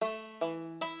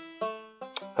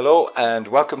Hello and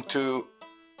welcome to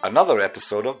another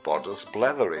episode of Borders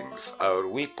Bletherings, our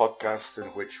wee podcast in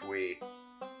which we,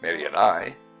 Mary and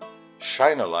I,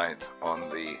 shine a light on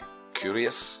the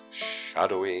curious,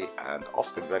 shadowy and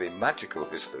often very magical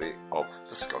history of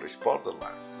the Scottish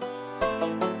borderlands.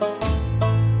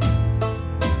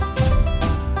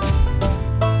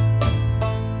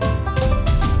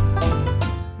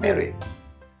 Mary,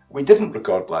 we didn't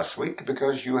record last week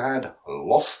because you had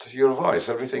lost your voice.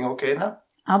 Everything okay now?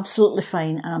 Absolutely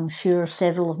fine, and I'm sure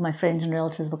several of my friends and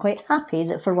relatives were quite happy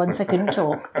that for once I couldn't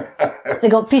talk. They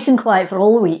got peace and quiet for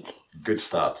all the week. Good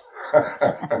start.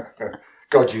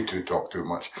 God, you two talk too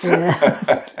much.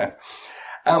 Yeah.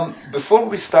 Before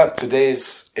we start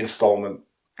today's instalment,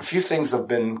 a few things have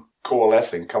been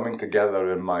coalescing, coming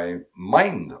together in my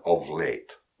mind of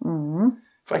late. Mm-hmm.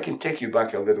 If I can take you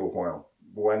back a little while,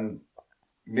 when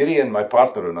Miriam, my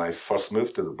partner, and I first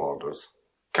moved to the Borders,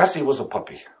 Cassie was a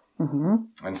puppy.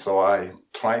 Mm-hmm. And so I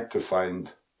tried to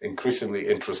find increasingly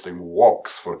interesting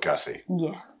walks for Cassie,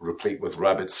 replete with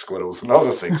rabbits, squirrels, and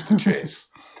other things to chase.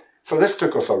 So this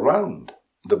took us around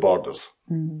the Borders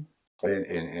in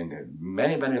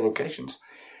many, many locations.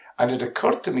 And it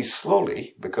occurred to me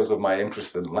slowly, because of my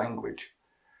interest in language,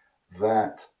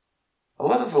 that a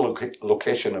lot of the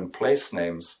location and place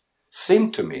names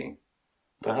seem to me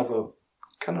to have a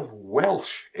kind of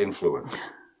Welsh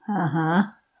influence. Uh-huh.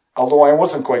 Although I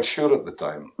wasn't quite sure at the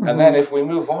time. Mm-hmm. And then if we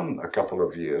move on a couple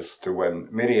of years to when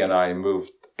Miri and I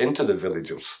moved into the village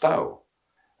of Stow,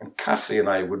 and Cassie and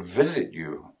I would visit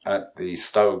you at the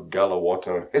Stow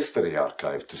Gallawater History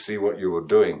Archive to see what you were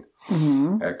doing,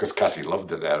 because Cassie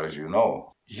loved it there, as you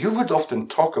know. You would often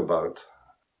talk about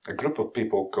a group of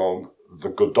people called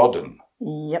the Gododin.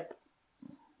 Yep.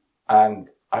 And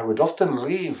I would often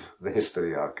leave the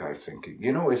History Archive thinking,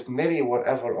 you know, if Mary were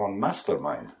ever on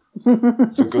Mastermind,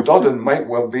 the Gododin might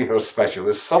well be her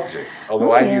specialist subject,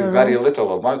 although I knew very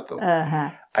little about them.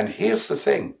 Uh-huh. And here's the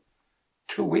thing.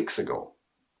 2 weeks ago,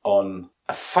 on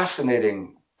a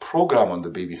fascinating program on the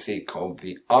BBC called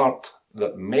The Art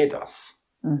That Made Us,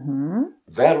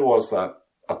 there was that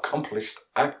accomplished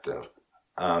actor,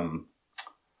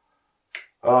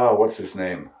 what's his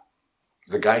name?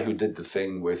 The guy who did the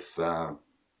thing with... the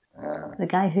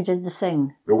guy who did the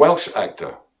thing. The Welsh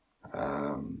actor.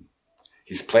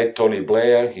 He's played Tony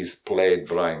Blair. He's played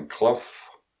Brian Clough.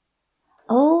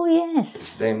 Oh, yes.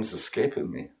 His name's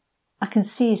escaping me. I can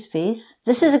see his face.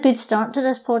 This is a good start to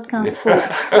this podcast,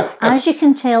 folks. As you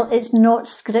can tell, it's not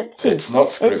scripted. It's not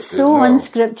scripted, It's so no.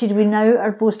 unscripted. We now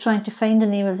are both trying to find the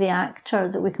name of the actor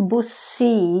that we can both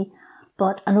see,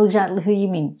 but I know exactly who you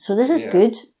mean. So this is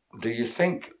good. Do you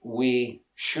think we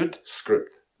should script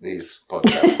these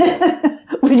podcasts?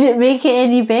 Would it make it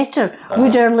any better?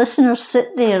 Would our listeners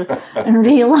sit there and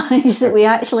realise that we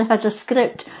actually had a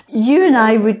script? You and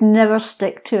I would never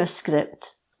stick to a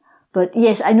script. But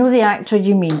yes, I know the actor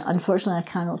you mean. Unfortunately, I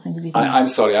cannot think of his name. I'm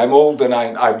sorry, I'm old and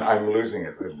I'm losing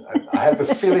it. I have the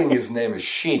feeling his name is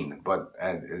Sheen, but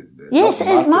yes,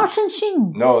 it's Martin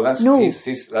Sheen. No, that's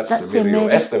Emilio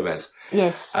Estevez.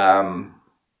 Yes,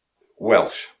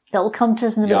 Welsh. It'll come to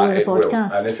us in the middle of the podcast.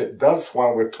 Will. And if it does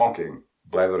while we're talking,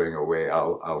 blethering away,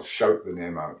 I'll shout the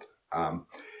name out.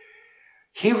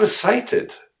 He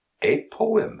recited a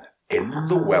poem in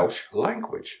the Welsh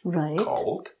language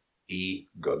called E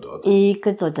Gododin. E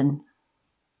Gododin.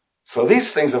 So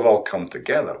these things have all come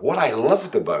together. What I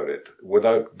loved about it,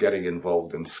 without getting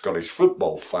involved in Scottish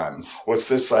football fans, was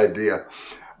this idea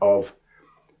of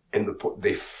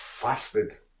they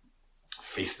fasted,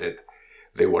 feasted,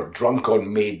 they were drunk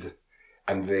on mead,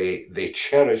 and they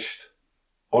cherished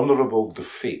honourable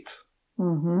defeat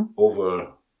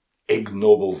over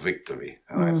ignoble victory.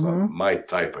 And I thought, my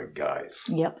type of guys.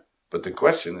 Yep. But the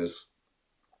question is,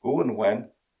 who and when,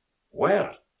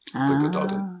 where the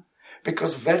Gododin?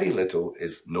 Because very little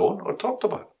is known or talked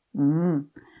about.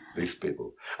 These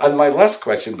people. And my last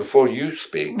question before you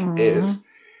speak is,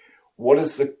 what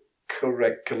is the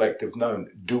correct collective noun?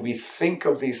 Do we think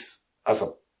of these as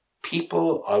a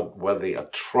people, or were they a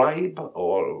tribe,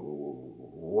 or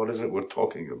what is it we're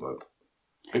talking about?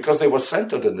 Because they were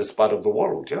centred in this part of the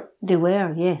world, yeah? They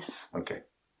were, yes. Okay.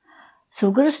 So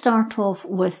we're going to start off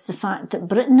with the fact that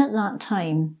Britain at that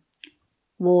time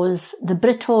was, the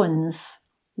Britons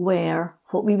were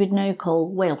what we would now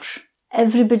call Welsh.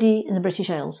 Everybody in the British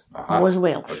Isles was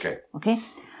Welsh. Okay.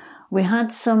 We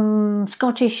had some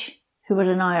Scottish who were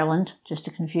in Ireland, just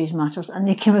to confuse matters, and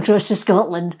they came across to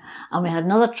Scotland, and we had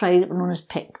another tribe that were known as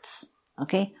Picts,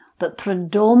 okay? But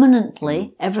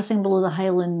predominantly, everything below the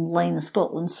Highland line of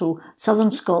Scotland, so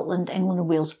southern Scotland, England and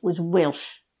Wales, was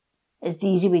Welsh. It's the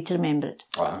easy way to remember it.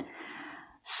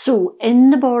 So in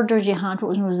the borders you had what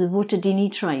was known as the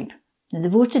Votadini tribe. Now, the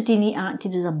Votadini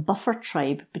acted as a buffer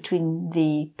tribe between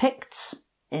the Picts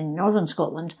in northern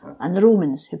Scotland and the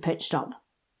Romans who pitched up.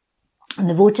 And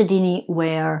the Votadini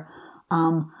were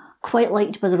quite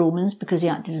liked by the Romans because they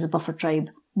acted as a buffer tribe,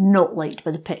 not liked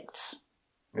by the Picts.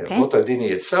 Yeah, okay? Votadini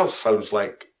itself sounds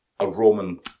like a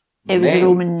Roman name. It was a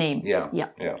Roman name. Yeah.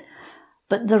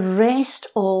 But the rest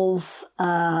of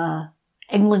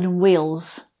England and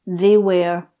Wales, they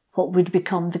were what would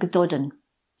become the Gododdin.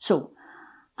 So,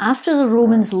 after the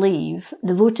Romans leave,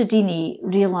 the Votadini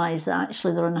realise that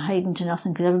actually they're on a hiding to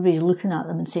nothing because everybody's looking at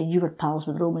them and saying, you were pals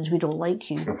with the Romans, we don't like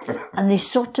you. And they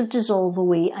sort of dissolve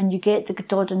away and you get the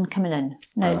Gododdin coming in.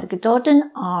 Now, the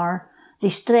Gododdin they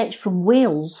stretch from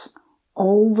Wales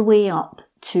all the way up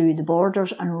to the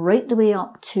borders and right the way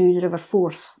up to the River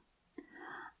Forth.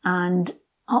 And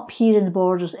up here in the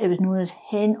borders, it was known as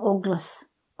Hen Ogledd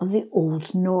of the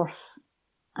Old North.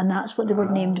 And that's what they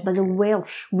were named by the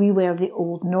Welsh. We were the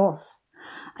Old North.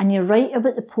 And you're right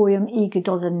about the poem Y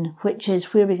Gododdin, which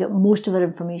is where we get most of our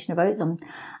information about them.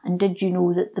 And did you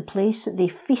know that the place that they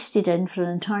feasted in for an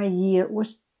entire year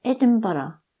was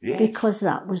Edinburgh? Yes. Because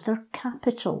that was their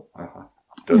capital.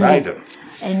 Duneidon.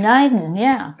 In Duneidon,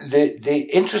 yeah. The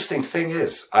interesting thing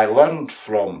is, I learned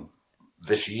from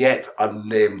this yet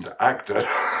unnamed actor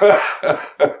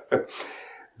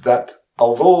that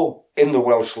although in the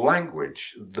Welsh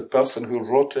language, the person who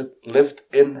wrote it lived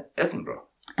in Edinburgh.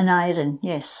 In Iron,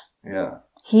 yes. Yeah.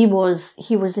 He was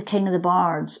the king of the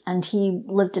bards, and he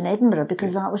lived in Edinburgh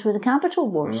because that was where the capital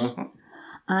was.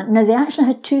 Mm-hmm. Now, they actually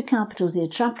had two capitals. They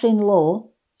had Traprain Law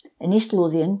in East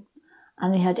Lothian,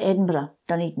 and they had Edinburgh,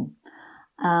 Dunedin.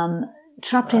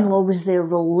 Traprain Law was their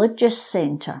religious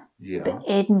centre, but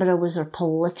Edinburgh was their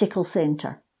political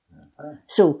centre.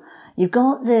 So, you've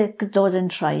got the Gododdin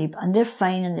tribe, and they're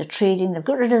fine, and they're trading. They've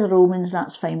got rid of the Romans,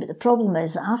 that's fine. But the problem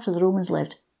is that after the Romans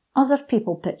left, other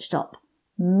people pitched up,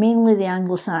 mainly the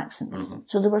Anglo-Saxons. Mm-hmm.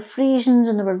 So there were Frisians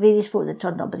and there were various folk that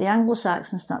turned up, but the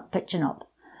Anglo-Saxons started pitching up.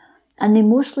 And they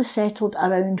mostly settled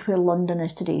around where London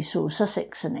is today, so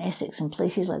Sussex and Essex and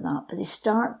places like that. But they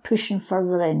start pushing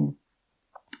further in,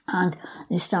 and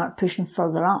they start pushing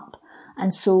further up.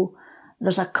 And so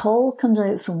there's a call comes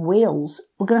out from Wales,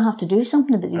 we're going to have to do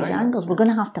something about these Angles, we're going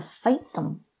to have to fight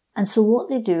them. And so what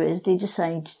they do is they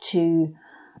decide to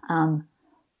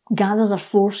gather their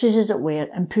forces, as it were,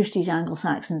 and push these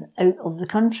Anglo-Saxons out of the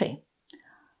country.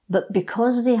 But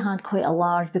because the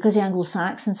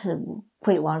Anglo-Saxons had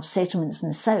quite large settlements in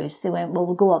the south, they went, well,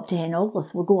 we'll go up to Hen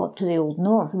Ogledd, we'll go up to the Old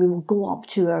North, we will go up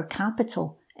to our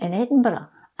capital in Edinburgh.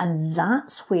 And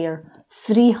that's where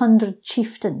 300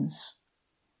 chieftains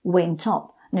went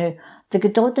up. Now, the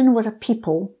Gododdin were a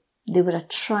people, they were a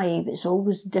tribe, it's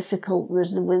always difficult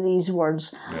with these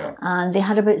words, and they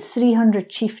had about 300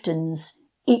 chieftains,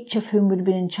 each of whom would have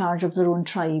been in charge of their own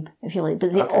tribe, if you like,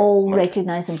 but they all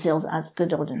recognised themselves as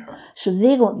Gododdin. So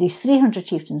they got these 300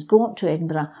 chieftains, go up to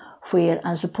Edinburgh, where,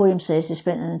 as the poem says, they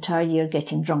spent an entire year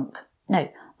getting drunk. Now,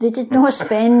 they did not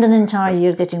spend an entire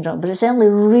year getting drunk, but it certainly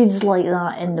reads like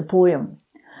that in the poem.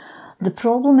 The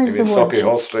problem is the word... Socky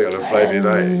Hall Street on a Friday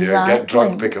night. Yeah, get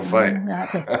drunk, pick a fight.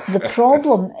 Exactly. The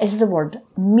problem is the word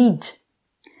mead.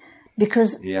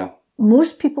 Because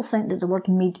most people think that the word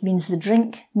mead means the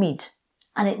drink mead.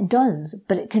 And it does,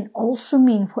 but it can also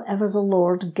mean whatever the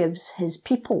Lord gives his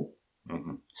people.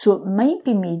 Mm-hmm. So it might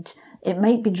be mead, it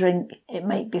might be drink, it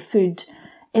might be food,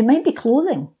 it might be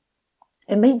clothing.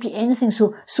 It might be anything.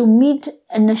 So mead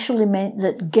initially meant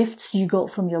that gifts you got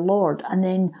from your Lord and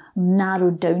then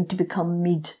narrowed down to become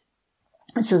mead.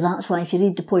 And so that's why if you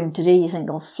read the poem today, you think,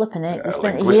 oh, flipping it. They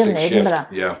spent a year in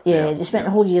Edinburgh. They spent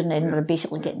a whole year in Edinburgh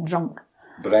basically getting drunk.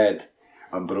 Bread,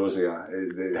 ambrosia,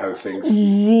 how things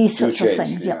these sorts of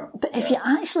things, But if you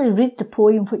actually read the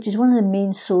poem, which is one of the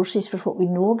main sources for what we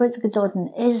know about the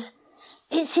Gododdin,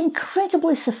 it's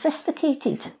incredibly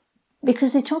sophisticated.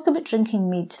 Because they talk about drinking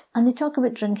mead, and they talk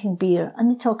about drinking beer, and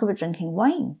they talk about drinking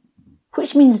wine,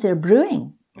 which means they're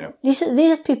brewing. Yeah. These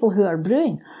are people who are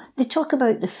brewing. They talk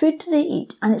about the food they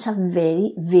eat, and it's a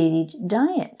very varied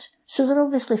diet. So they're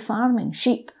obviously farming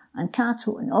sheep and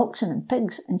cattle and oxen and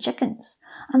pigs and chickens.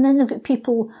 And then they've got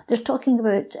people, they're talking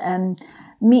about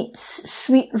meats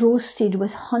sweet roasted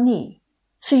with honey.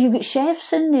 So you've got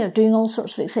chefs in there doing all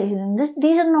sorts of exciting things.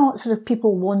 These are not sort of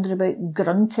people wandering about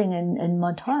grunting in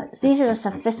mud huts. These are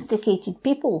sophisticated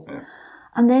people. Yeah.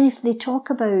 And then if they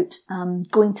talk about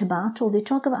going to battle, they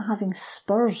talk about having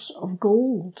spurs of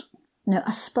gold. Now,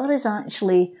 a spur is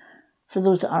actually, for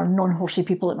those that are non-horsey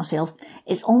people like myself,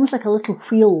 it's almost like a little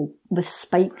wheel with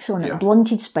spikes on it,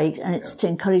 blunted spikes, and it's to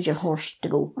encourage your horse to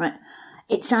go, right?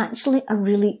 It's actually a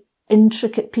really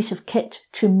intricate piece of kit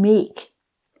to make,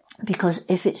 because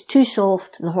if it's too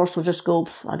soft, the horse will just go,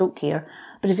 I don't care.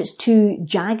 But if it's too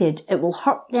jagged, it will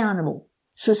hurt the animal.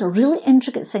 So it's a really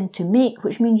intricate thing to make,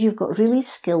 which means you've got really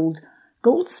skilled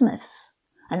goldsmiths.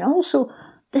 And also,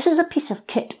 this is a piece of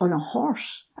kit on a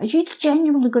horse. Are you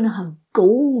genuinely going to have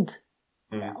gold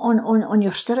on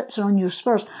your stirrups or on your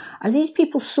spurs? Are these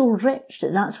people so rich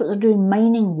that that's what they're doing,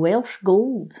 mining Welsh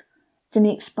gold to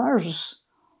make spurs?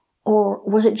 Or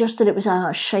was it just that it was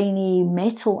a shiny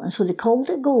metal and so they called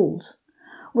it gold?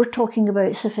 We're talking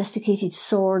about sophisticated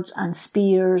swords and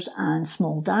spears and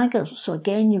small daggers. So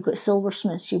again, you've got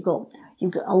silversmiths, you've got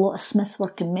a lot of smith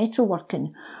work and metal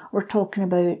working. We're talking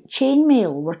about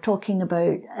chainmail. We're talking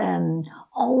about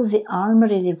all of the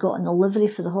armoury they've got in the livery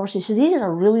for the horses. So these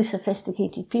are really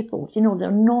sophisticated people. You know, they're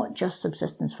not just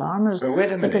subsistence farmers. But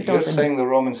wait a minute, you're saying the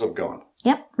Romans have gone?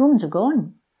 Yep, Romans have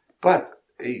gone. But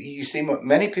you see,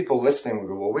 many people listening will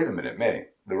go, well, wait a minute, Mary.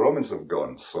 The Romans have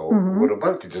gone, so we're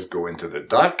about to just go into the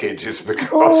Dark Ages because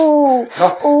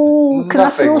can I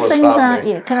throw things at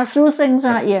you? Can I throw things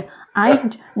at you?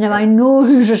 Now I know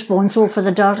who's responsible for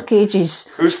the Dark Ages.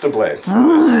 Who's to blame?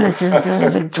 The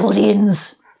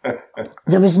Victorians.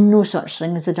 There was no such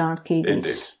thing as the Dark Ages.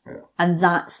 Indeed. Yeah. And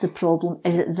that's the problem,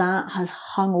 is that has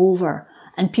hung over.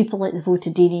 And people like the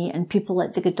Votadini and people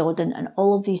like the Gododdin and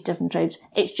all of these different tribes,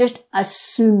 it's just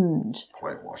assumed.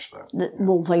 Whitewash that.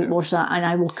 We'll whitewash that. And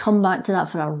I will come back to that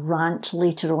for a rant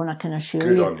later on, I can assure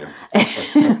you. Good on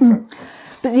you.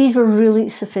 But these were really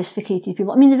sophisticated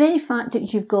people. I mean, the very fact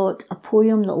that you've got a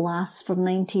poem that lasts for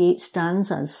 98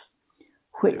 stanzas,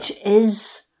 which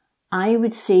is, I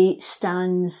would say,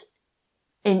 stands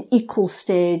in equal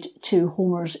stead to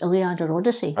Homer's Iliad or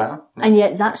Odyssey. And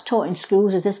yet that's taught in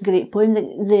schools as this great poem.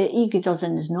 The E.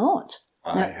 Gododdin is not.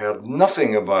 I heard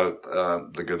nothing about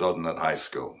the Gododdin at high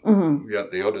school.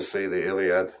 Yet the Odyssey, the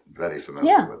Iliad, very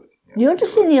familiar with it. Yeah, the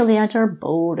Odyssey and the Iliad are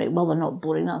boring. Well, they're not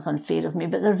boring, that's unfair of me,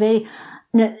 but they're very...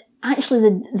 Now,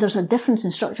 actually, there's a difference in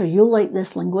structure. You'll like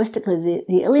this linguistically.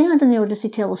 The Iliad and the Odyssey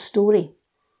tell a story.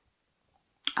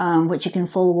 Which you can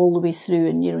follow all the way through,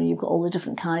 and you've got all the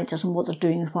different characters and what they're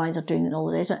doing and why they're doing it and all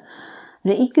the rest of it.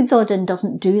 The Gododdin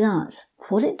doesn't do that.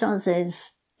 What it does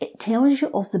is it tells you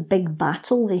of the big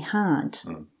battle they had,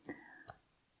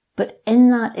 but in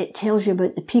that it tells you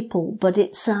about the people. But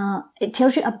it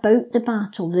tells you about the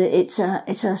battle. It's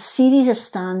a series of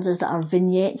stanzas that are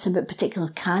vignettes about particular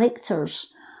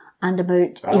characters and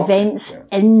about events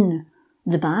in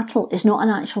the battle. It's not an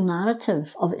actual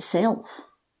narrative of itself.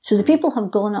 So the people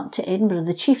have gone up to Edinburgh,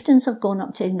 the chieftains have gone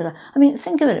up to Edinburgh. I mean,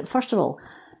 think about it. First of all,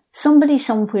 somebody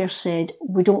somewhere said,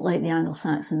 we don't like the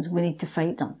Anglo-Saxons, we need to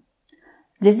fight them.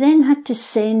 They've then had to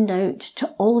send out to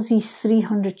all of these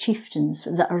 300 chieftains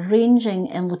that are ranging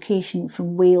in location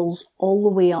from Wales all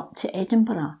the way up to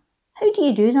Edinburgh. How do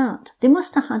you do that? They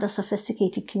must have had a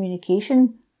sophisticated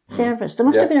communication service. There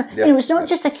must have been it's not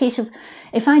just a case of,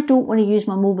 if I don't want to use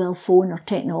my mobile phone or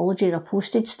technology or a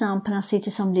postage stamp and I say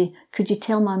to somebody, could you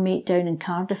tell my mate down in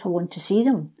Cardiff I want to see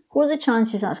them? What are the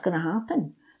chances that's going to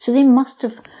happen? So they must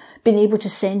have been able to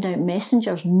send out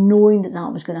messengers knowing that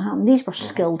that was going to happen. These were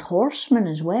skilled horsemen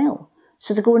as well.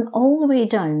 So they're going all the way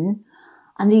down,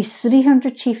 and these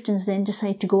 300 chieftains then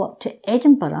decide to go up to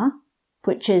Edinburgh,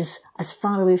 which is as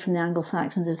far away from the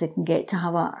Anglo-Saxons as they can get, to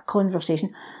have a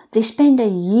conversation. They spend a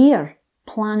year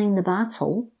planning the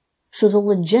battle. So the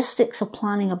logistics of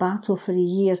planning a battle for a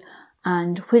year,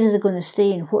 and where are they going to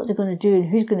stay and what are they going to do and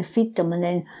who's going to feed them, and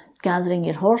then gathering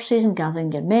your horses and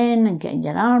gathering your men and getting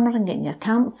your armour and getting your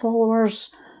camp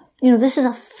followers. This is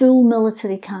a full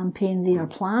military campaign they are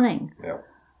planning. Yeah.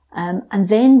 And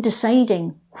then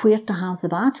deciding where to have the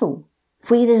battle.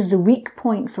 Where is the weak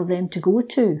point for them to go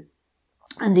to?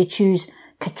 And they choose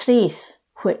Catraeth,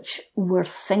 which we're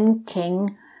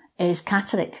thinking is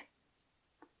Catterick.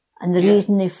 And the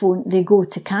reason they go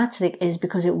to Catterick is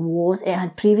because it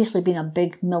had previously been a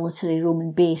big military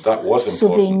Roman base. That was important.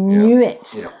 So they knew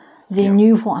it. Yeah. They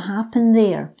knew what happened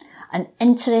there. And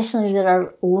interestingly, there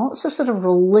are lots of sort of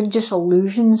religious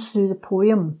allusions through the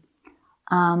poem.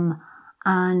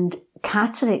 And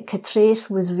Catraeth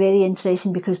was very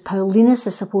interesting because Paulinus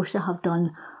is supposed to have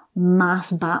done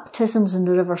mass baptisms in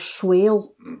the River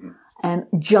Swale.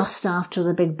 Just after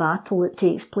the big battle that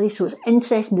takes place. So it's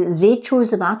interesting that they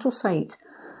chose the battle site.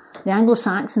 The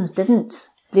Anglo-Saxons didn't.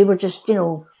 They were just,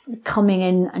 coming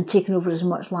in and taking over as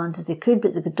much land as they could,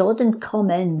 but the Gododdin come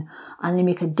in and they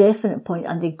make a definite point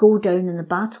and they go down, and the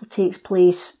battle takes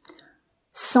place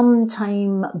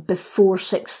sometime before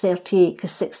 638,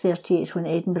 because 638 is when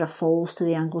Edinburgh falls to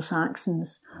the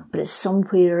Anglo-Saxons, but it's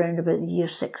somewhere around about the year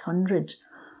 600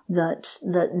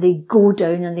 that they go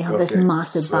down and they have this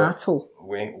massive battle.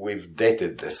 We've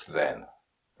dated this then.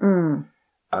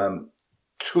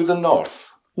 To the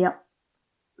north. Yep.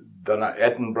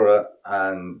 Edinburgh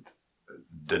and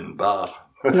Dunbar.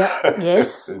 Yep.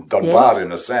 Yes. Dunbar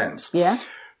in a sense. Yeah.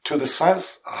 To the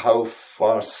south, how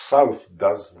far south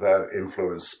does their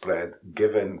influence spread,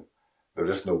 given there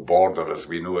is no border as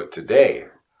we know it today?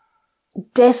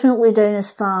 Definitely down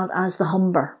as far as the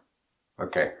Humber.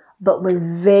 Okay. But with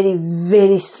very,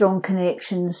 very strong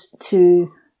connections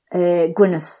to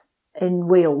Gwynedd in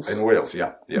Wales. In Wales,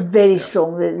 yeah. Very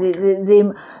strong.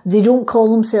 They don't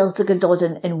call themselves the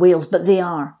Gododdin in Wales, but they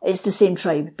are. It's the same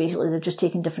tribe, basically. They're just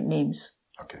taking different names.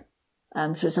 Okay.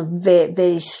 So it's a very,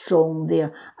 very strong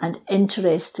there. And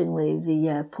interestingly,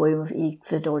 the poem of Y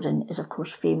Gododdin is, of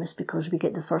course, famous because we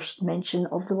get the first mention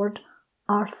of the word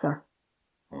Arthur.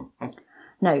 Mm-hmm.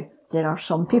 Now, there are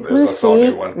some people who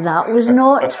say that was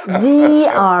not the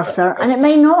Arthur, and it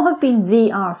may not have been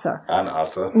the Arthur. And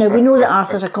Arthur. Now, we know that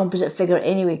Arthur's a composite figure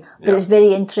anyway, but it's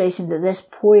very interesting that this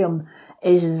poem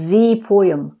is the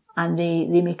poem, and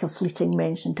they make a fleeting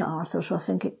mention to Arthur, so I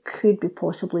think it could be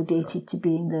possibly dated to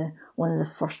being one of the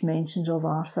first mentions of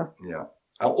Arthur. Yeah.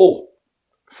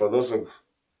 For those of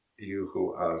you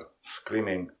who are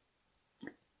screaming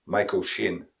Michael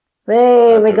Sheen.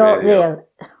 Hey, we got there.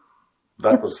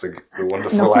 That was the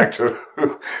wonderful actor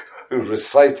who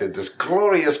recited this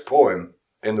glorious poem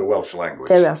in the Welsh language.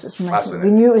 Fascinating.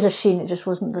 We knew it was a Sheen, it just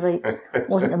wasn't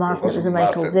wasn't the Martin, it was a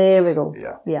Michael. Martin. There we go.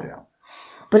 Yeah.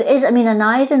 But it is,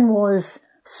 Aneurin was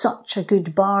such a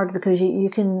good bard because you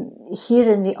can hear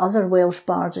in the other Welsh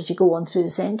bards as you go on through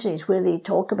the centuries where they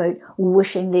talk about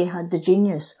wishing they had the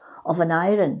genius of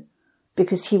Aneurin.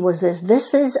 Because he was this.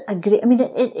 This is a great,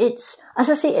 it's, as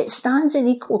I say, it stands in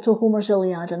equal to Homer's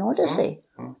Iliad and Odyssey.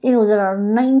 Mm-hmm. There are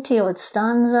 90 odd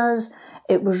stanzas.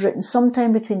 It was written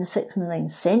sometime between the 6th and the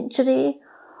 9th century.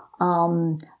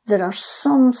 There are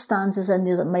some stanzas in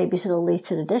there that might be sort of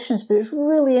later editions, but it's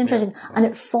really interesting. Yeah. And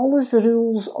it follows the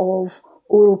rules of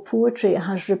oral poetry. It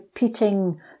has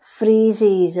repeating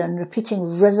phrases and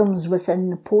repeating rhythms within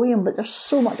the poem, but there's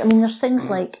so much. There's things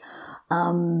like,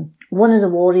 one of the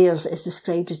warriors is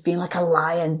described as being like a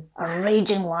lion, a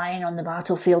raging lion on the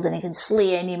battlefield, and he can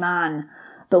slay any man.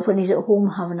 But when he's at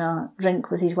home having a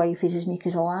drink with his wife, he's as meek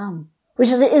as a lamb. Which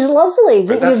is lovely.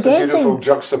 But that's the beautiful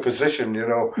juxtaposition,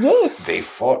 Yes. They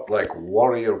fought like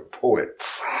warrior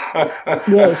poets.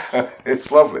 Yes.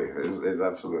 It's lovely. It's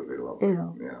absolutely lovely.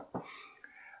 Yeah.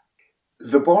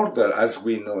 The border, as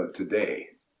we know it today,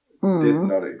 did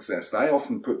not exist. I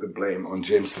often put the blame on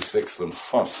James VI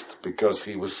first because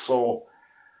he was so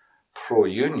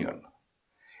pro-union.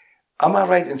 Am I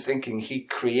right in thinking he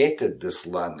created this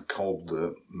land called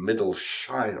the Middle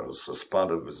Shires as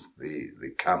part of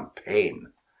the campaign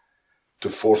to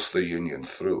force the union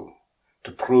through,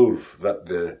 to prove that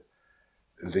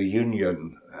the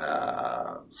union,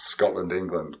 Scotland,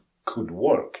 England, could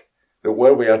work, that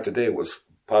where we are today was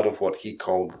part of what he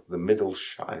called the Middle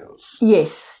Shires.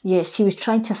 Yes. He was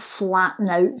trying to flatten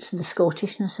out the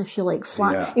Scottishness, if you like.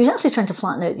 He was actually trying to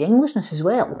flatten out the Englishness as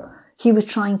well. Yeah. He was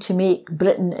trying to make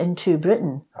Britain into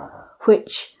Britain,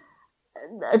 which,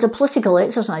 as a political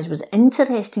exercise, was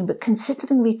interesting, but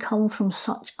considering we come from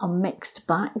such a mixed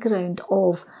background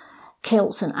of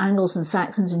Celts and Angles and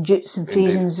Saxons and Jutes and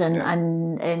Frisians and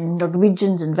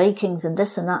Norwegians and Vikings and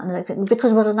this and that and the next thing,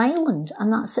 because we're an island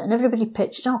and that's it, and everybody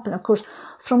pitched up. And of course,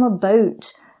 from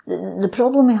about, the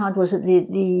problem we had was that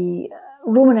the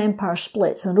Roman Empire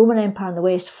splits and the Roman Empire in the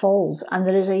West falls, and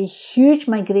there is a huge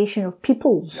migration of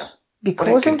peoples.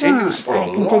 Because of that,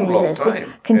 and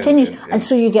it continues, and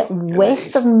so you get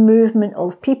western movement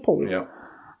of people. Yeah.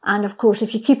 And of course,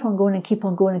 if you keep on going and keep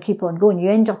on going and keep on going, you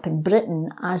end up in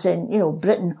Britain, as in,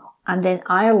 Britain, and then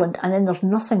Ireland, and then there's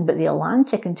nothing but the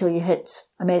Atlantic until you hit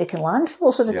American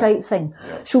landfall sort of type thing.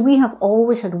 Yeah. So we have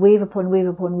always had wave upon wave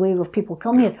upon wave of people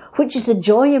come here, which is the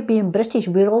joy of being British.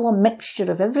 We're all a mixture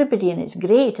of everybody, and it's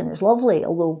great and it's lovely,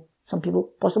 although some people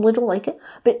possibly don't like it.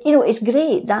 But, it's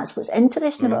great. That's what's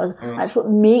interesting about us. That's what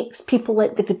makes people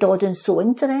like the Gododdin so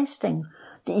interesting.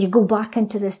 That you go back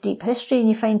into this deep history and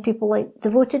you find people like the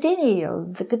Votadini or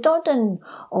the Gododdin,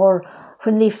 or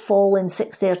when they fall in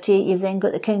 638, you've then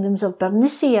got the kingdoms of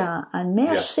Bernicia and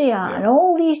Mercia and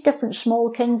all these different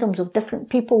small kingdoms of different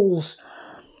peoples,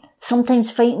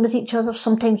 sometimes fighting with each other,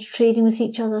 sometimes trading with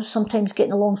each other, sometimes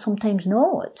getting along, sometimes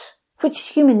not, which is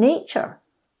human nature.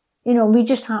 We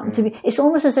just happen to be, it's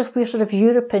almost as if we're sort of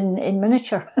Europe in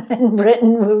miniature in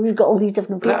Britain, where we've got all these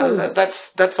different peoples.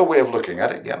 That's a way of looking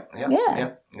at it, yeah.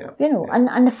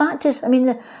 And the fact is,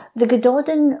 the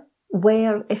Gododdin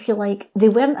were, if you like, they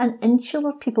weren't an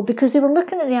insular people because they were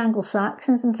looking at the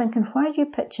Anglo-Saxons and thinking, why are you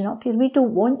pitching up here? We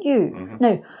don't want you. Mm-hmm.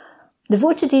 Now, the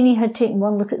Votadini had taken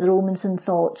one look at the Romans and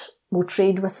thought, we'll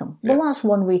trade with them. Yeah. Well, that's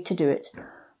one way to do it. Yeah.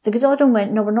 The Gododdin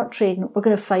went, no, we're not trading, we're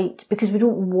going to fight because we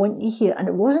don't want you here. And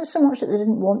it wasn't so much that they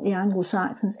didn't want the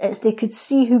Anglo-Saxons, it's they could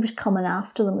see who was coming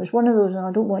after them. It was one of those, no,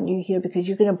 I don't want you here because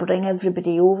you're going to bring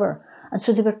everybody over. And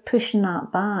so they were pushing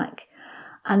that back.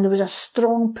 And there was a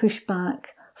strong pushback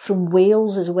from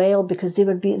Wales as well because they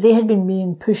had been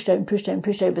being pushed out by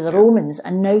the Romans.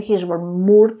 And now here were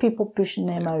more people pushing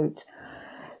them out.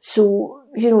 So,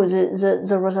 there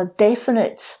was a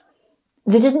definite,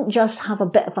 they didn't just have a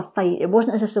bit of a fight. It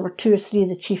wasn't as if there were 2 or 3 of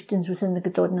the chieftains within the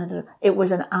Gododdin. It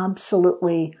was an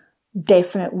absolutely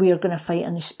definite, we are going to fight.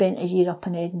 And they spent a year up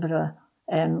in Edinburgh,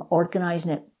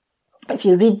 organising it. If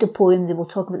you read the poem, they will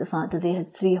talk about the fact that they had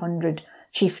 300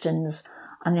 chieftains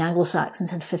and the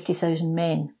Anglo-Saxons had 50,000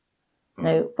 men.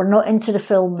 Now, we're not into the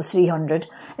film, The 300.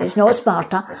 It's not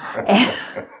Sparta.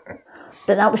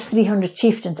 But that was 300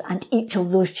 chieftains, and each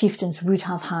of those chieftains would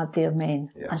have had their men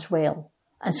as well.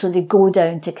 And so they go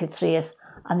down to Cattraeth,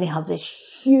 and they have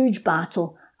this huge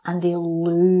battle, and they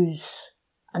lose.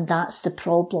 And that's the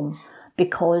problem,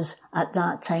 because at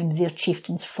that time their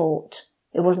chieftains fought.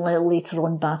 It wasn't like later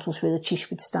on battles where the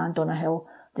chiefs would stand on a hill.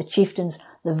 The chieftains,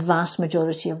 the vast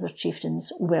majority of their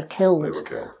chieftains were killed. They were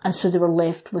killed. And so they were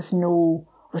left with no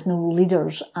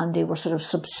leaders, and they were sort of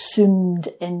subsumed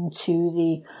into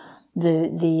the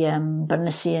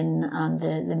Bernician and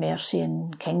the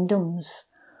Mercian kingdoms.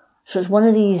 So it's one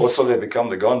of these... Also, they become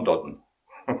the Gondoddin.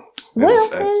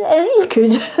 Well, you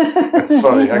could.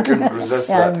 Sorry, I couldn't resist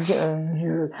that.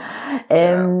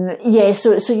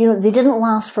 So they didn't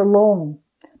last for long.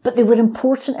 But they were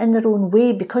important in their own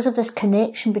way because of this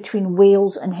connection between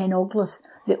Wales and Hen Ogledd,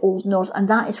 the Old North. And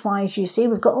that is why, as you say,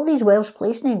 we've got all these Welsh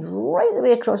place names right the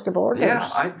way across the borders. Yeah,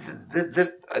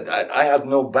 I had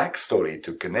no backstory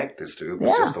to connect this to. It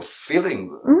was just a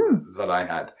feeling that I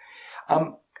had.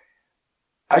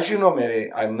 As you know,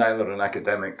 Mary, I'm neither an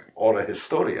academic or a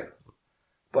historian.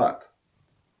 But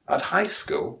at high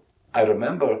school, I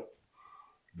remember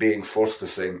being forced to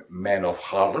sing Men of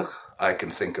Harlech. I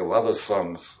can think of other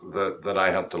songs that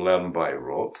I had to learn by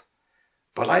rote,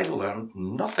 but I learned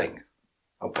nothing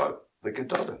about the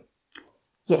Gododdin.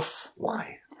 Yes.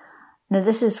 Why? Now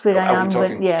this is where I am. Are we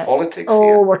talking politics here?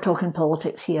 Oh, we're talking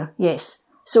politics here. Yes.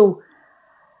 So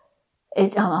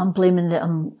I'm blaming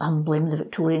the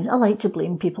Victorians. I like to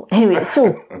blame people. Anyway,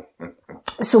 so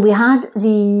we had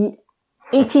the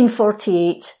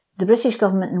 1848. The British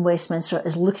government in Westminster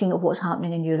is looking at what's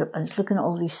happening in Europe, and it's looking at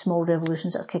all these small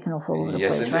revolutions that are kicking off all over the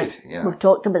place. Indeed. Right? Yeah. We've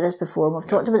talked about this before, and we've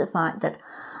talked about the fact that,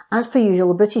 as per usual,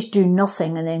 the British do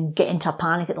nothing and then get into a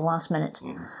panic at the last minute.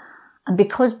 Mm. And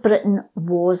because Britain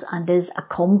was and is a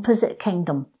composite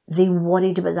kingdom, they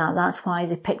worried about that. That's why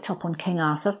they picked up on King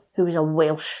Arthur, who was a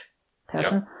Welsh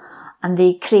person, and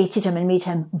they created him and made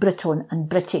him Briton and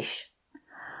British.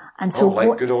 And so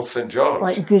good old St. George.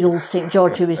 Like good old St.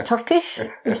 George, who was Turkish.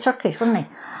 He was Turkish, wasn't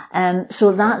he?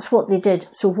 So that's what they did.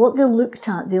 So what they looked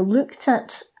at the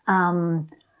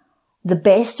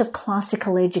best of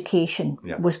classical education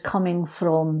was coming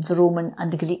from the Roman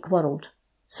and the Greek world.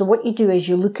 So what you do is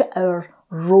you look at our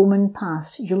Roman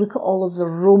past, you look at all of the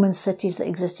Roman cities that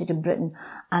existed in Britain,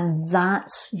 and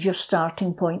that's your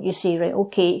starting point. You say, right,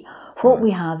 okay, what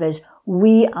we have is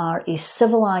we are a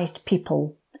civilized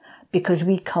people, because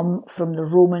we come from the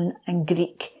Roman and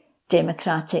Greek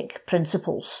democratic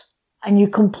principles. And you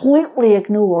completely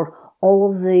ignore all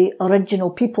of the original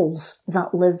peoples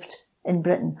that lived in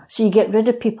Britain. So you get rid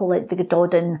of people like the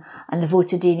Gododdin and the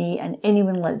Votadini and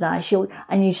anyone like that.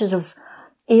 And you sort of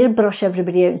airbrush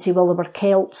everybody out and say, well, there were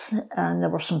Celts and there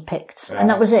were some Picts. And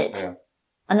that was it. Yeah.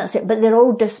 And that's it. But they're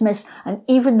all dismissed. And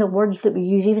even the words that we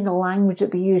use, even the language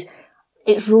that we use,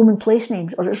 it's Roman place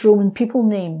names or it's Roman people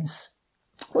names.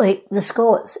 Like the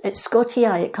Scots, it's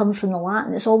Scotii, it comes from the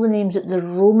Latin, it's all the names that the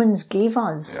Romans gave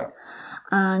us. Yeah.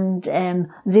 And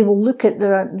they will look at,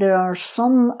 there are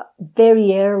some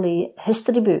very early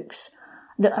history books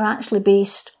that are actually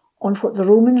based on what the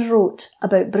Romans wrote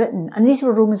about Britain. And these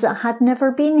were Romans that had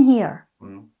never been here.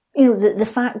 Mm. You know, the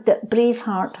fact that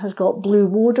Braveheart has got blue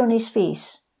woad on his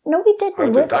face. No, he didn't.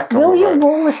 How did that come William about?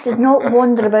 Wallace did not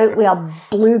wander about with a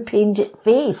blue painted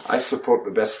face. I support the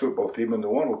best football team in the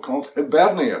world called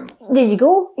Hibernian. There you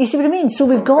go. You see what I mean? So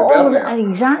we've got all of it. And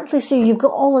exactly. So you've got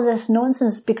all of this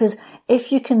nonsense, because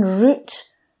if you can root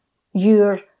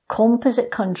your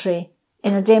composite country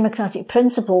in a democratic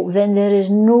principle, then there is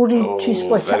no need to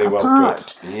split it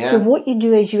apart. Yeah. So what you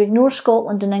do is you ignore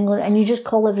Scotland and England and you just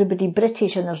call everybody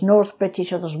British, and there's North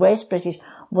British or there's West British.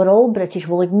 we're all British.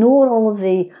 We'll ignore all of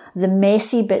the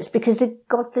messy bits because they've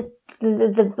got the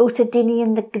Votadini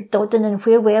and the Godin and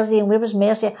where were they and where was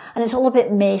Mercia, and it's all a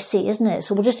bit messy, isn't it?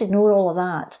 So we'll just ignore all of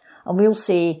that and we'll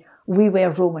say we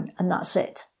were Roman and that's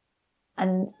it.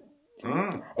 And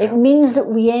it means that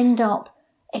we end up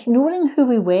ignoring who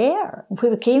we were,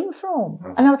 where we came from.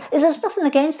 And there's nothing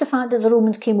against the fact that the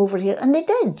Romans came over here, and they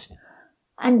did.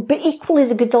 But equally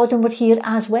the Gododin were here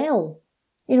as well.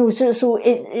 So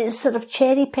it's sort of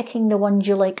cherry picking the ones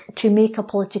you like to make a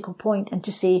political point and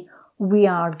to say, we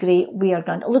are great, we are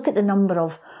grand. Look at the number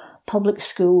of public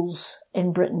schools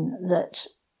in Britain that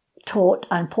taught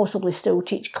and possibly still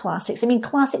teach classics. I mean,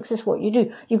 classics is what you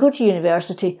do. You go to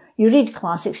university, you read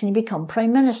classics and you become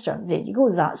Prime Minister. There you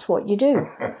go, that's what you do.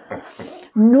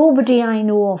 Nobody I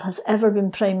know of has ever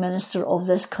been Prime Minister of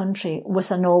this country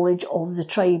with a knowledge of the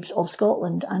tribes of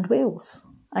Scotland and Wales.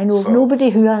 I know of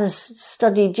nobody who has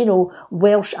studied,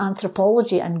 Welsh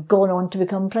anthropology and gone on to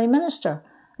become Prime Minister.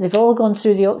 They've all gone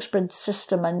through the Oxford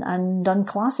system and done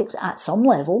classics at some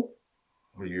level.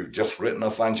 Well, you've just written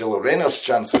off Angela Rayner's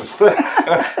chances. There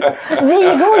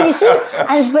you go, you see.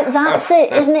 But that's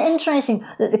it. Isn't it interesting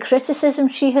that the criticism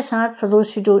she has had, for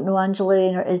those who don't know, Angela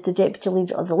Rayner is the deputy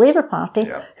leader of the Labour Party,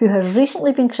 who has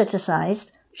recently been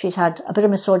criticised. She's had a bit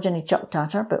of misogyny chucked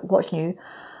at her, but what's new?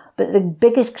 But the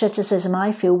biggest criticism,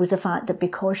 I feel, was the fact that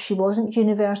because she wasn't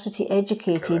university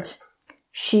educated,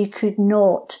 she could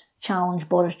not challenge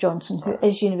Boris Johnson, who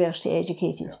is university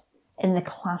educated. In the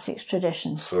classics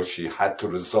tradition. So she had to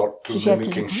resort to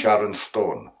mimicking Sharon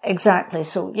Stone. Exactly.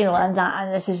 So, and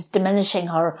this is diminishing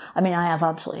her. I mean, I have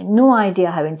absolutely no idea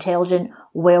how intelligent,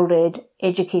 well-read,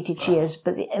 educated she is,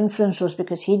 but the influence was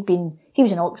because he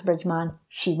was an Oxbridge man,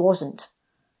 she wasn't.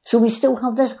 So we still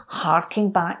have this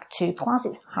harking back to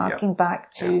classics, harking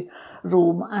back to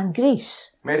Rome and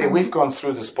Greece. Mary, we've gone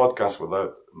through this podcast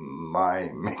without my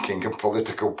making a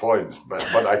political point, but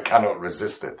I cannot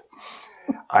resist it.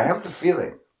 I have the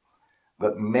feeling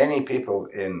that many people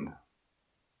in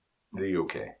the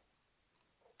UK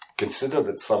consider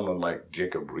that someone like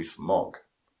Jacob Rees-Mogg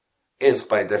is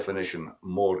by definition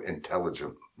more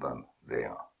intelligent than they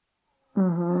are.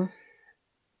 Mm-hmm.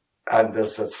 And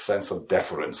there's a sense of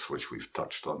deference, which we've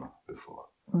touched on before.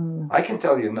 I can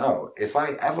tell you now, if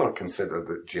I ever considered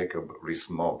that Jacob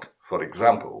Rees-Mogg, for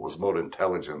example, was more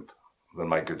intelligent than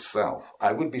my good self,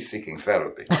 I would be seeking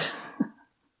therapy.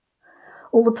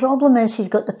 Well, the problem is he's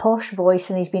got the posh voice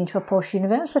and he's been to a posh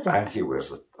university. And he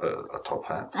wears a top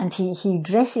hat. And he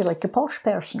dresses like a posh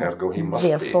person. Ergo, he must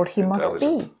Therefore, be he must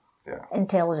be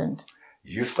intelligent.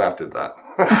 You started that.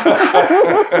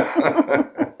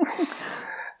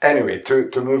 Anyway,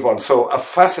 to move on. So, a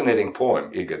fascinating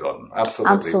poem, Iggedon.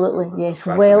 Absolutely, yes.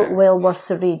 Well worth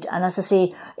the read. And as I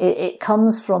say, it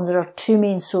comes from, there are two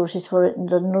main sources for it.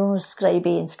 They're known as Scribe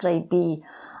A and Scribe B.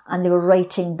 And they were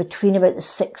writing between about the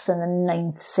 6th and the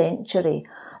 9th century.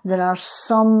 There are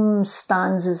some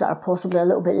stanzas that are possibly a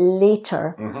little bit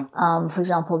later. Mm-hmm. For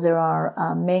example, there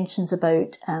are mentions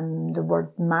about the word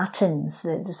matins,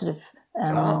 the sort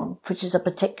of, which is a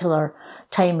particular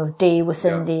time of day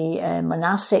within the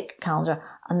monastic calendar.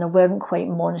 And there weren't quite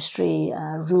monastery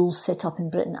rules set up in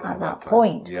Britain at that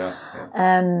point.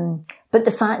 But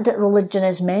the fact that religion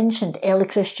is mentioned, early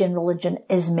Christian religion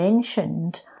is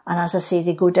mentioned, and as I say,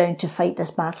 they go down to fight this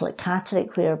battle at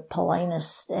Catterick where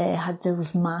Paulinus had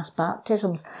those mass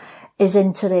baptisms, is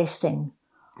interesting.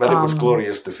 But it was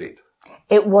glorious defeat.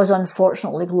 It was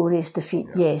unfortunately glorious defeat,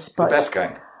 yes. But the best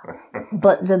kind.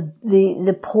 But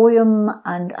the poem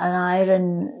and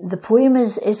Iron, the poem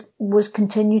was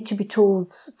continued to be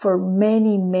told for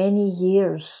many, many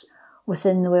years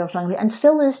within the Welsh language, and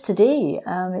still is today.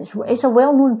 It's a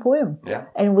well-known poem. Yeah.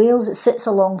 In Wales, it sits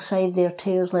alongside their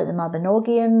tales like the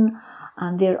Mabinogion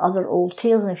and their other old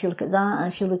tales. And if you look at that, and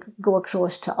if you go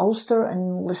across to Ulster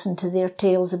and listen to their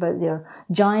tales about their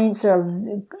giants, there are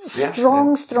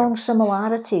strong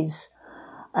similarities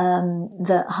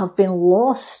that have been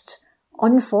lost,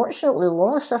 unfortunately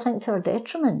lost, I think, to our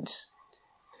detriment.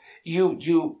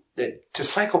 You to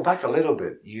cycle back a little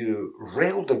bit, you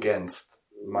railed against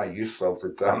my use of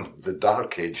the term the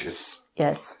Dark Ages.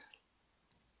 Yes.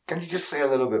 Can you just say a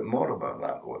little bit more about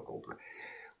that?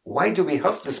 Why do we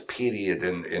have this period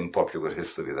in popular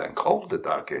history then called the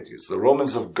Dark Ages? The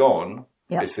Romans have gone.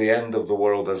 Yep. It's the end of the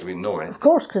world as we know it. Of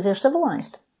course, because they're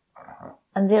civilized.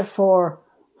 And therefore,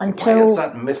 why has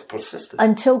that myth persisted?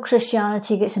 Until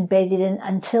Christianity gets embedded in,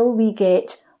 until we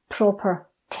get proper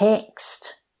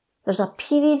text, there's a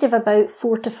period of about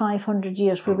 400 to 500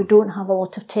 years where we don't have a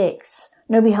lot of texts.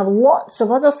 Now we have lots of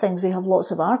other things. We have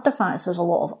lots of artifacts. There's a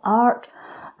lot of art.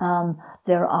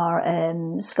 There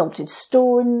are sculpted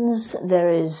stones. There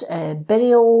is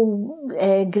burial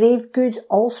grave goods,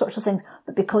 all sorts of things.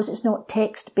 But because it's not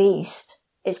text-based,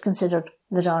 it's considered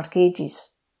the Dark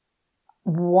Ages.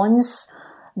 Once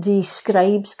the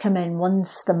scribes come in,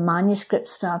 once the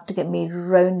manuscripts start to get made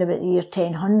round about the year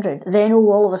 1000, then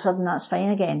all of a sudden that's fine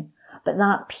again. But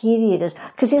that period is,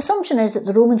 because the assumption is that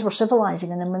the Romans were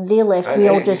civilizing, and then when they left, we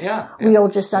all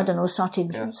just, I don't know,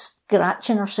 started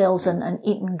scratching ourselves and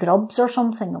eating grubs or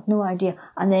something. I've no idea.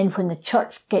 And then when the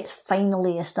church gets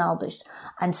finally established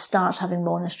and starts having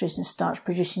monasteries and starts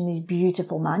producing these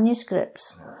beautiful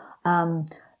manuscripts,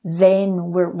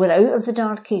 then we're out of the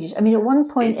Dark Ages. I mean, at one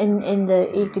point in the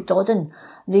Eagledoddin,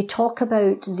 they talk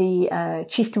about the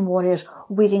chieftain warriors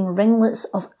wearing ringlets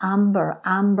of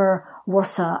amber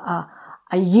worth a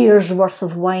year's worth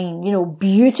of wine,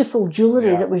 beautiful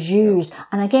jewellery that was used.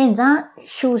 And again, that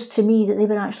shows to me that they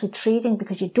were actually trading,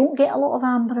 because you don't get a lot of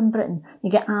amber in Britain.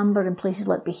 You get amber in places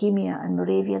like Bohemia and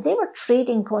Moravia. They were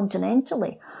trading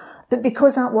continentally. But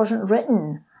because that wasn't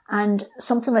written, and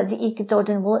something like the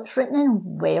Eagledoddin, well, it's written in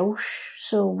Welsh,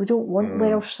 so we don't want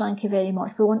Welsh, thank you very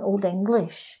much. We want Old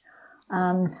English.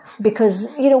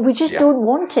 Because, we just don't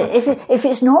want it. If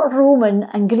it's not Roman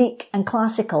and Greek and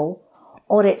classical,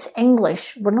 or it's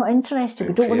English, we're not interested.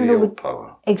 We don't want to know.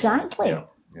 Power. Exactly.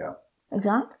 Yeah.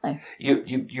 Exactly.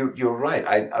 You're right.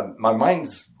 My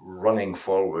mind's running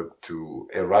forward to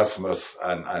Erasmus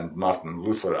and Martin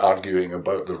Luther arguing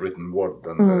about the written word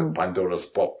and the Pandora's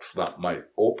box that might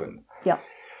open. Yeah.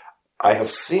 I have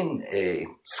seen a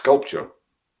sculpture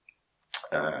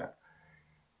that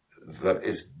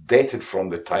is dated from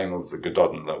the time of the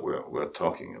Gododin that we're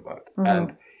talking about.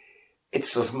 And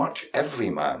it's as much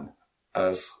everyman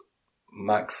as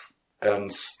Max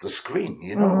Ernst's The Scream,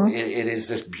 It is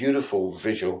this beautiful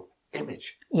visual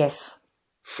image. Yes.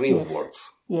 Free of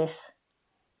words. Yes.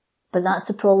 But that's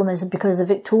the problem, is because the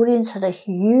Victorians had a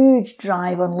huge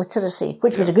drive on literacy,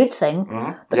 which was a good thing.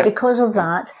 But because of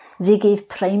that, they gave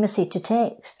primacy to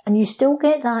text. And you still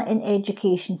get that in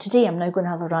education today. I'm now going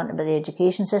to have a rant about the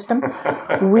education system.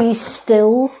 We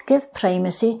still give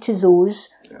primacy to those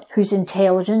whose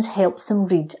intelligence helps them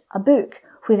read a book.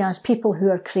 Whereas people who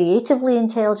are creatively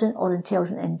intelligent or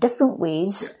intelligent in different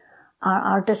ways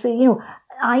are just,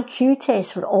 IQ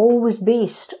tests were always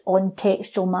based on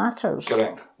textual matters.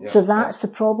 Correct. Yeah. So that's the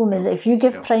problem, is that if you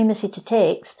give primacy to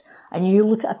text and you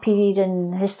look at a period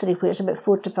in history where it's about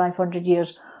 400 to 500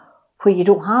 years where you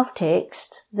don't have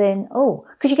text, then,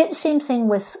 because you get the same thing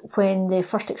with when the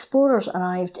first explorers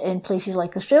arrived in places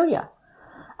like Australia.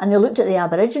 And they looked at the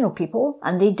Aboriginal people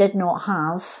and they did not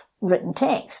have written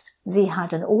text. They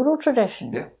had an oral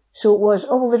tradition. Yeah. So it was,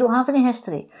 they don't have any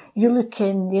history. You look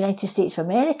in the United States of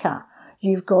America,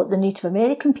 you've got the Native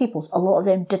American peoples. A lot of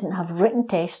them didn't have written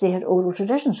text, they had oral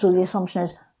traditions. So the assumption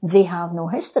is they have no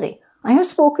history. I have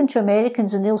spoken to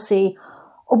Americans and they'll say,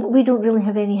 but we don't really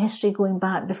have any history going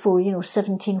back before,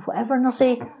 17 whatever. And I'll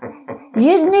say,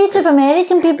 you Native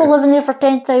American people living there for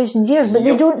 10,000 years, but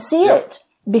they don't see it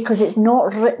because it's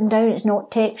not written down, it's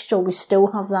not textual. We still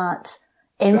have that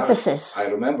emphasis. I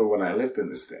remember when I lived in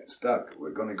the States, Doug,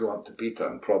 we're going to go up to Pita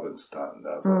in Provincetown.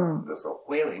 There's a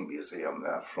whaling museum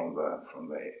there from the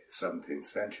 17th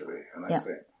century. And I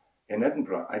say, in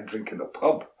Edinburgh, I drink in a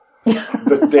pub.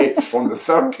 The dates from the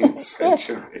 13th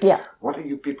century. Yeah. What are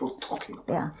you people talking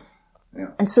about? Yeah.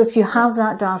 And so if you have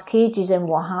that Dark Ages, then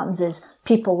what happens is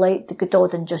people like the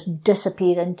Gododin just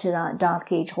disappear into that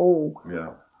Dark Age hole.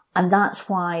 Yeah. And that's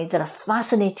why there are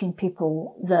fascinating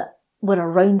people that were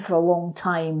around for a long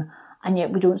time, and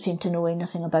yet we don't seem to know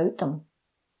anything about them.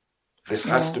 This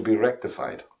has to be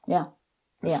rectified. Yeah.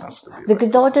 This has to be the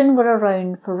rectified. Gododin were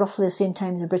around for roughly the same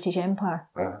time as the British Empire.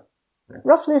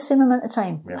 Roughly the same amount of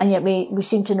time. Yeah. And yet we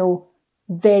seem to know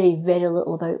very, very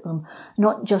little about them.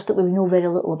 Not just that we know very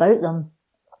little about them,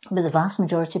 but the vast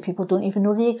majority of people don't even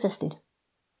know they existed.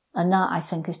 And that, I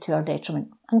think, is to our detriment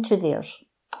and to theirs.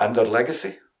 And their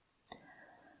legacy?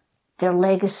 Their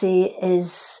legacy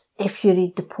is, if you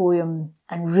read the poem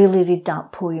and really read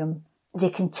that poem, they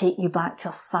can take you back to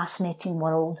a fascinating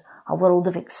world, a world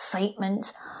of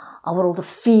excitement, a world of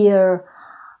fear,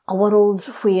 a world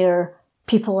where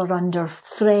people are under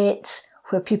threat,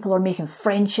 where people are making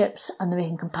friendships and they're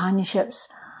making companionships,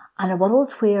 and a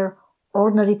world where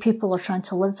ordinary people are trying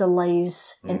to live their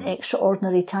lives in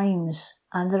extraordinary times,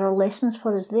 and there are lessons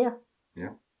for us there.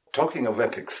 Yeah. Talking of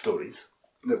epic stories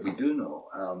that we do know,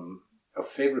 a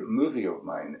favourite movie of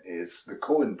mine is the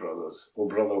Coen brothers, O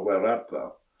Brother, Where Art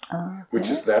Thou? Which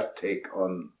is their take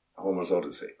on Homer's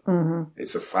Odyssey.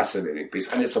 It's a fascinating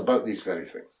piece, and it's about these very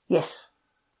things. Yes.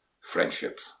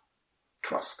 friendships,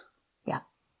 trust. Yeah.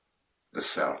 The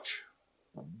search,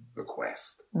 the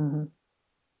quest. Mm-hmm.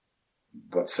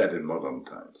 But set in modern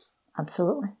times.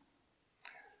 Absolutely.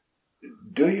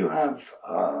 Do you have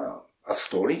a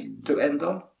story to end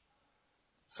on?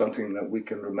 Something that we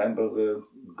can remember the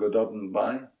Gododdin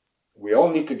by? We all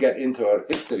need to get into our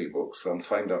history books and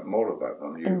find out more about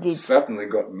them. You've certainly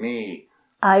got me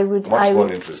much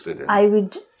more interested in. I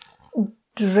would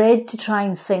dread to try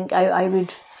and think. I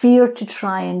would fear to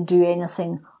try and do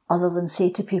anything other than say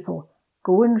to people,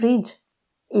 go and read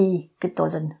E.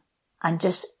 Gododdin and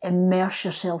just immerse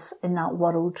yourself in that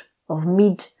world of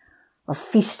mead, of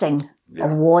feasting,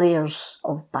 of warriors,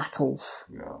 of battles.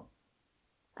 Yeah.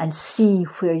 And see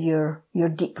where your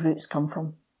deep roots come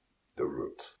from. The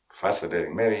roots.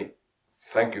 Fascinating. Mary,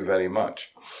 thank you very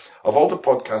much. Of all the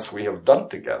podcasts we have done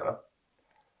together,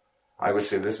 I would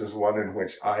say this is one in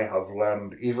which I have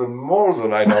learned even more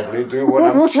than I normally do when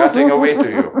I'm chatting away to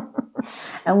you.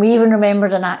 And we even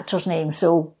remembered an actor's name,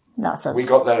 so that's us. We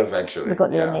got there eventually. We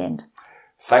got there in the end.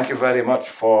 Thank you very much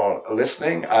for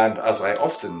listening. And as I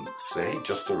often say,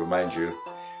 just to remind you,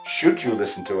 should you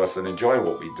listen to us and enjoy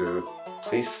what we do,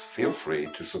 please feel free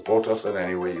to support us in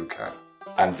any way you can.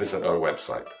 And visit our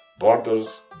website,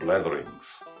 Borders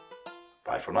Bletherings.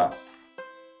 Bye for now.